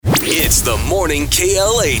It's the Morning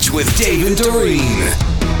KLH with Dave and Dorene.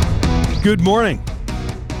 Good morning.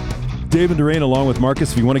 Dave and Dorene along with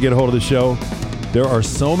Marcus. If you want to get a hold of the show, there are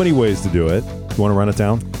so many ways to do it. You want to run it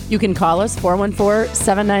down? You can call us,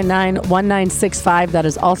 414-799-1965. That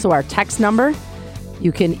is also our text number.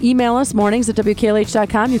 You can email us, mornings at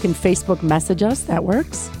WKLH.com. You can Facebook message us. That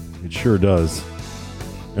works. It sure does.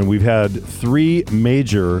 And we've had three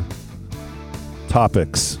major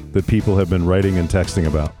topics that people have been writing and texting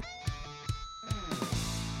about.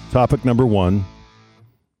 Topic number one,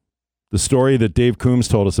 the story that Dave Coombs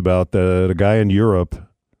told us about, that a guy in Europe,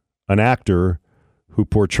 an actor who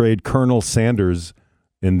portrayed Colonel Sanders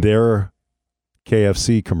in their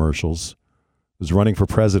KFC commercials, was running for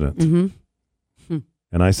president. Mm-hmm.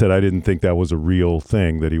 And I said I didn't think that was a real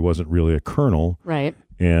thing, that he wasn't really a colonel. Right.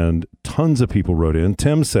 And tons of people wrote in.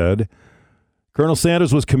 Tim said, Colonel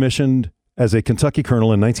Sanders was commissioned as a Kentucky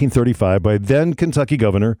colonel in 1935 by then Kentucky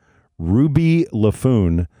Governor Ruby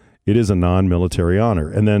LaFoon. It is a non-military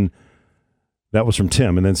honor. And then that was from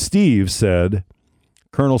Tim. And then Steve said,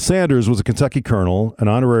 Colonel Sanders was a Kentucky colonel, an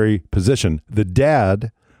honorary position. The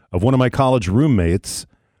dad of one of my college roommates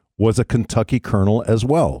was a Kentucky colonel as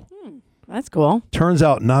well. That's cool. Turns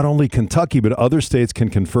out not only Kentucky, but other states can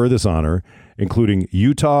confer this honor, including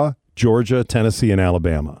Utah, Georgia, Tennessee, and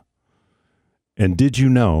Alabama. And did you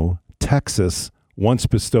know Texas once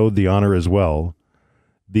bestowed the honor as well?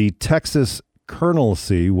 The Texas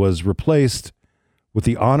colonelcy was replaced with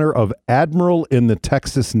the honor of admiral in the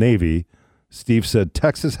Texas Navy. Steve said,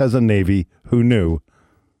 Texas has a Navy. Who knew?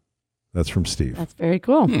 That's from Steve. That's very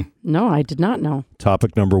cool. No, I did not know.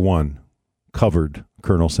 Topic number one, covered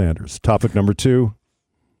Colonel Sanders. Topic number two,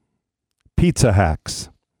 pizza hacks.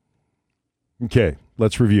 Okay,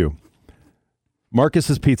 let's review.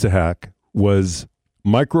 Marcus's pizza hack was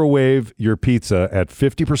microwave your pizza at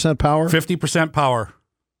 50% power? 50% power.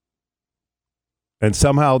 And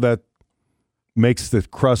somehow that makes the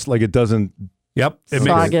crust like it doesn't... Yep.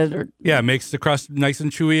 It makes the crust nice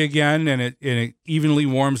and chewy again, and it evenly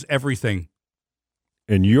warms everything.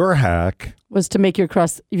 And your hack... was to make your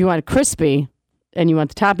crust, if you want it crispy, and you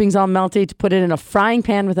want the toppings all melty, to put it in a frying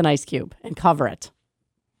pan with an ice cube and cover it.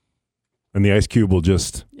 And the ice cube will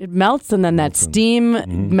just... It melts, and then that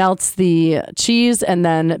steam melts the cheese, and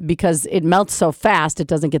then because it melts so fast, it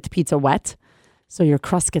doesn't get the pizza wet, so your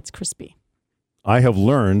crust gets crispy. I have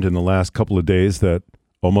learned in the last couple of days that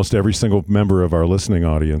almost every single member of our listening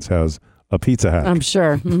audience has a pizza hack. I'm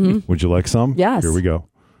sure. Mm-hmm. Would you like some? Yes. Here we go.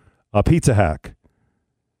 A pizza hack.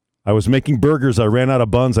 I was making burgers. I ran out of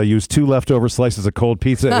buns. I used 2 leftover slices of cold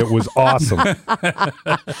pizza. It was awesome.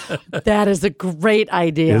 That is a great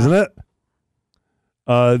idea. Isn't it?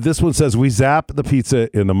 This one says, we zap the pizza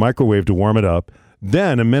in the microwave to warm it up,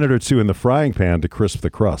 then a minute or two in the frying pan to crisp the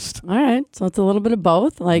crust. All right. So it's a little bit of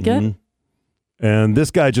both. Like it. And this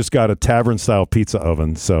guy just got a tavern-style pizza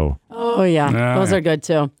oven, so... Oh, yeah. Those are good,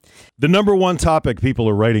 too. The number one topic people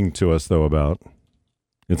are writing to us, though, about,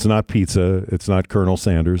 it's not pizza, it's not Colonel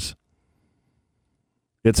Sanders.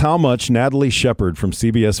 It's how much Natalie Shepard from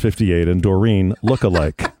CBS 58 and Dorene look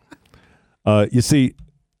alike. You see,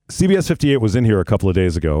 CBS 58 was in here a couple of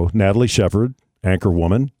days ago. Natalie Shepard, anchor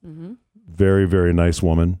woman, very, very nice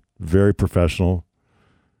woman, very professional.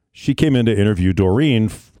 She came in to interview Dorene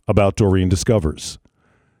about Dorene Discovers.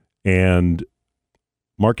 And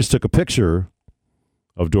Marcus took a picture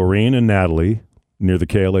of Dorene and Natalie near the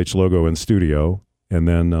KLH logo in studio. And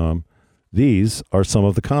then these are some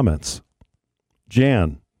of the comments.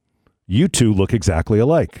 Jan, you two look exactly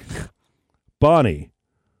alike. Bonnie,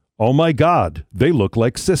 oh my God, they look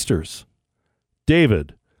like sisters.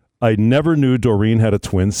 David, I never knew Dorene had a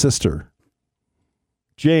twin sister.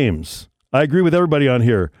 James, I agree with everybody on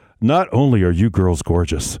here. Not only are you girls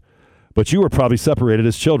gorgeous, but you were probably separated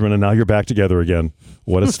as children and now you're back together again.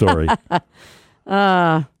 What a story.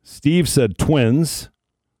 Steve said twins.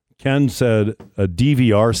 Ken said a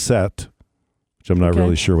DVR set, which I'm not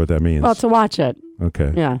really sure what that means. Well, to watch it.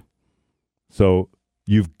 Okay. Yeah. So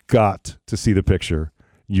you've got to see the picture.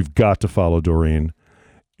 You've got to follow Dorene.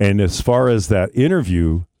 And as far as that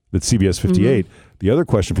interview that CBS 58, the other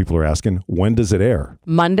question people are asking, when does it air?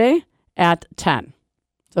 Monday at 10.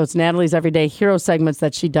 So it's Natalie's Everyday Hero segments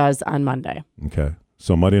that she does on Monday. Okay.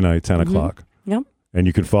 So Monday night, 10 o'clock. Yep. And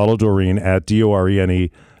you can follow Dorene at Dorene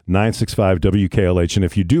 965 WKLH. And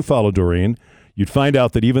if you do follow Dorene, you'd find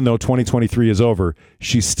out that even though 2023 is over,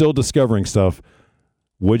 she's still discovering stuff.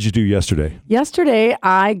 What'd you do yesterday? Yesterday,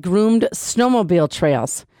 I groomed snowmobile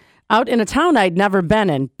trails out in a town I'd never been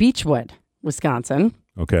in, Beechwood, Wisconsin.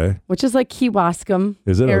 Okay. Which is like Kewaskum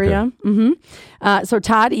Okay. area. So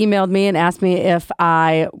Todd emailed me and asked me if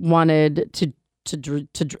I wanted to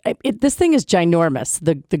this thing is ginormous.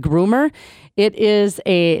 The groomer, it is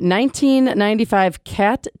a 1995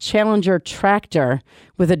 Cat Challenger tractor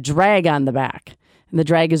with a drag on the back. And the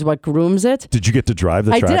drag is what grooms it. Did you get to drive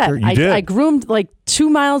the tractor? You did. I groomed like 2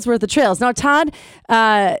 miles worth of trails. Now, Todd,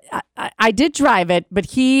 I did drive it, but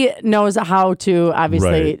he knows how to,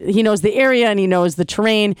 obviously, he knows the area and he knows the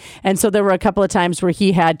terrain. And so there were a couple of times where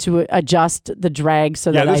he had to adjust the drag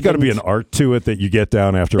so that there's got to be an art to it that you get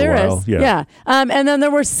down after a while. Is. Yeah. And then there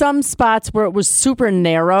were some spots where it was super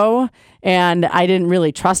narrow and I didn't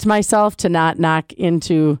really trust myself to not knock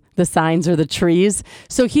into the signs or the trees.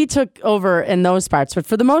 So he took over in those parts. But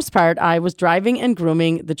for the most part, I was driving and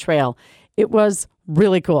grooming the trail. It was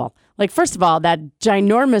really cool. Like, first of all, that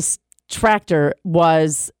ginormous tractor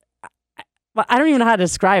was, I don't even know how to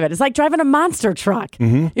describe it. It's like driving a monster truck.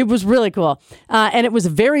 Mm-hmm. It was really cool. And it was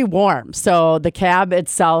very warm. So the cab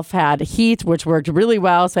itself had heat, which worked really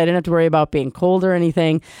well. So I didn't have to worry about being cold or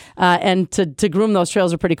anything. And to groom those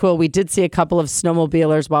trails were pretty cool. We did see a couple of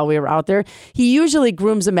snowmobilers while we were out there. He usually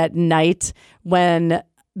grooms them at night when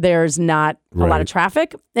there's not a lot of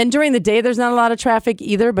traffic. And during the day, there's not a lot of traffic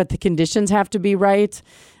either, but the conditions have to be right.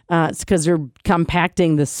 It's because you're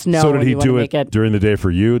compacting the snow. So did he do it during the day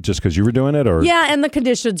for you, just because you were doing it, or? Yeah, and the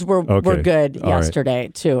conditions were good yesterday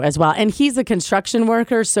too, as well. And he's a construction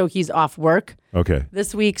worker, so he's off work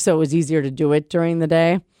this week, so it was easier to do it during the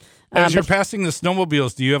day. As you're passing the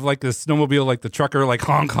snowmobiles, do you have like the snowmobile, like the trucker, like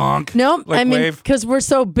honk honk? No, I mean, because we're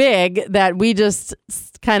so big that we just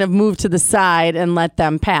kind of move to the side and let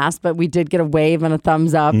them pass. But we did get a wave and a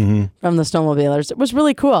thumbs up from the snowmobilers. It was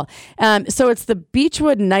really cool. So it's the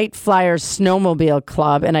Beechwood Night Flyers Snowmobile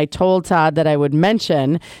Club. And I told Todd that I would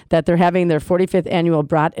mention that they're having their 45th annual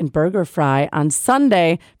Brat and Burger Fry on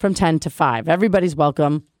Sunday from 10 to 5. Everybody's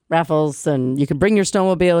welcome. Raffles, and you can bring your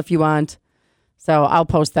snowmobile if you want. So I'll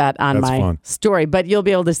post that on my story, but you'll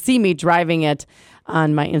be able to see me driving it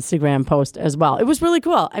on my Instagram post as well. It was really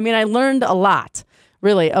cool. I mean, I learned a lot,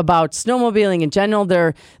 really, about snowmobiling in general.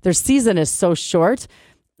 Their season is so short,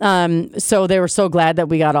 so they were so glad that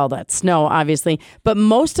we got all that snow, obviously. But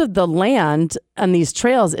most of the land on these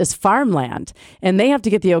trails is farmland, and they have to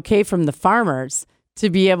get the okay from the farmers to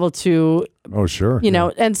be able to. Oh, sure. You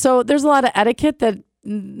know, and so there's a lot of etiquette that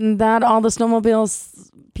all the snowmobilers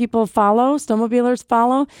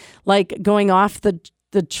follow, like going off the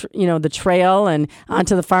trail and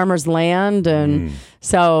onto the farmer's land. And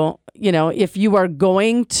so, if you are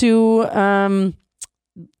going to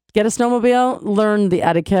get a snowmobile, learn the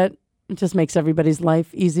etiquette. It just makes everybody's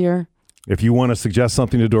life easier. If you want to suggest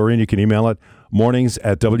something to Dorene, you can email it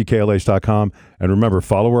mornings@WKLH.com. And remember,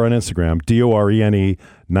 follow her on Instagram, DORENE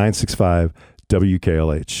 965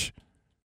 WKLH.